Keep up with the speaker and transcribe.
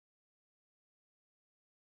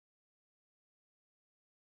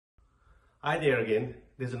Hi there again.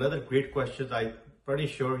 There's another great question I'm pretty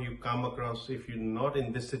sure you come across. If you're not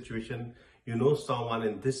in this situation, you know someone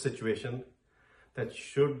in this situation, that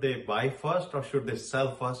should they buy first or should they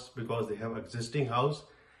sell first because they have existing house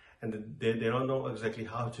and they don't know exactly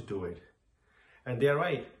how to do it. And they're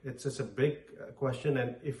right. It's just a big question,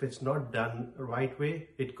 and if it's not done right way,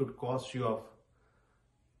 it could cost you of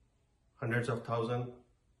hundreds of thousand,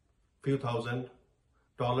 few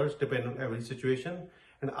 $1,000s depending on every situation,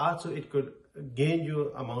 and also it could gain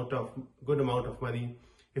you good amount of money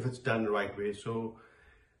if it's done the right way. So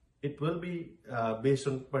it will be based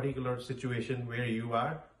on particular situation where you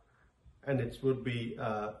are, and it would be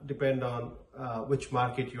depend on which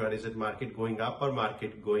market you are. Is it market going up or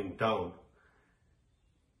market going down?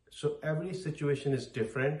 So every situation is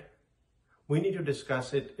different. We need to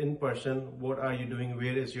discuss it in person. What are you doing?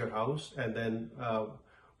 Where is your house? And then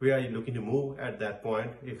where are you looking to move at that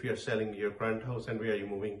point? If you're selling your current house, and where are you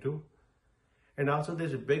moving to? And also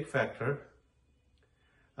there's a big factor.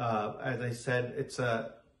 As I said, it's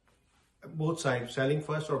both sides, selling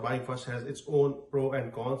first or buying first has its own pro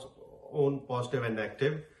and cons, own positive and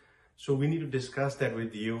negative. So we need to discuss that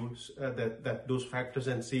with you, that those factors,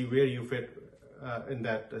 and see where you fit in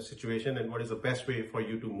that situation and what is the best way for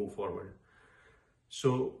you to move forward.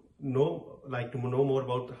 So like to know more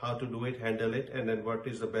about how to do it, handle it, and then what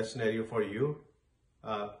is the best scenario for you,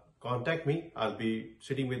 contact me. I'll be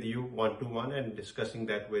sitting with you one-to-one and discussing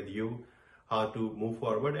that with you, how to move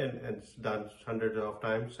forward, and it's done hundreds of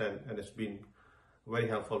times, and it's been very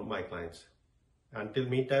helpful for my clients. Until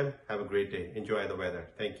meantime, have a great day. Enjoy the weather.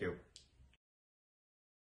 Thank you.